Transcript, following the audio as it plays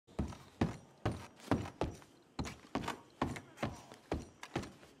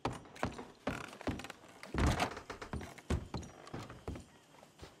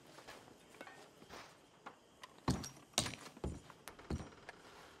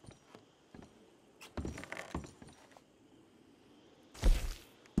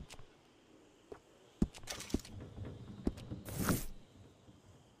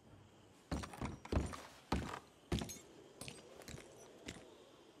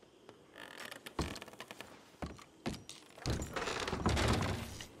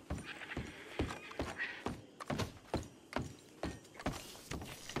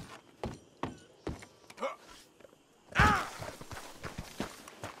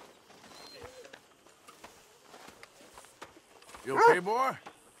You okay, boy?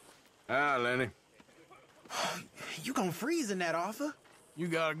 Ah, Lenny. You gonna freeze in that, Arthur? You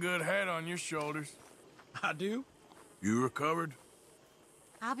got a good head on your shoulders. I do? You recovered?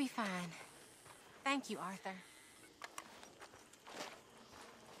 I'll be fine. Thank you, Arthur.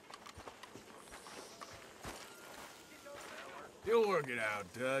 You'll work it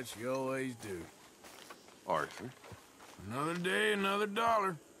out, Dutch. You always do. Arthur? Another day, another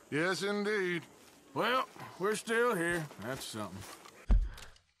dollar. Yes, indeed. Well, we're still here. That's something.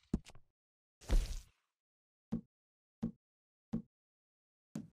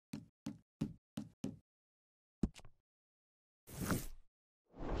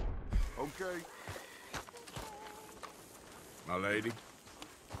 Okay. My lady.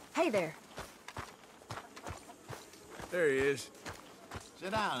 Hey there. There he is.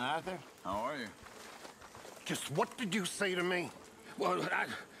 Sit down, Arthur. How are you? Just what did you say to me? Well,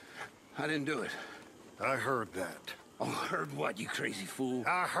 I didn't do it. I heard that. Oh, heard what, you crazy fool?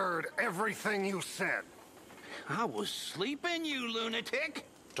 I heard everything you said. I was sleeping, you lunatic.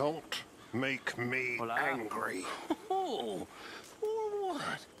 Don't make me Well, angry. Oh, or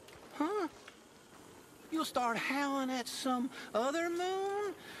what? Huh? You'll start howling at some other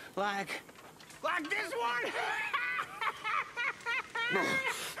moon? Like this one?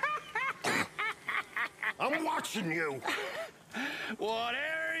 I'm watching you.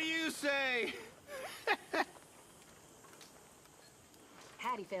 Whatever you say.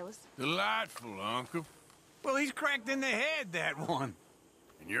 Howdy, fellas. Delightful, Uncle. Well, he's cracked in the head, that one.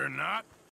 And you're not?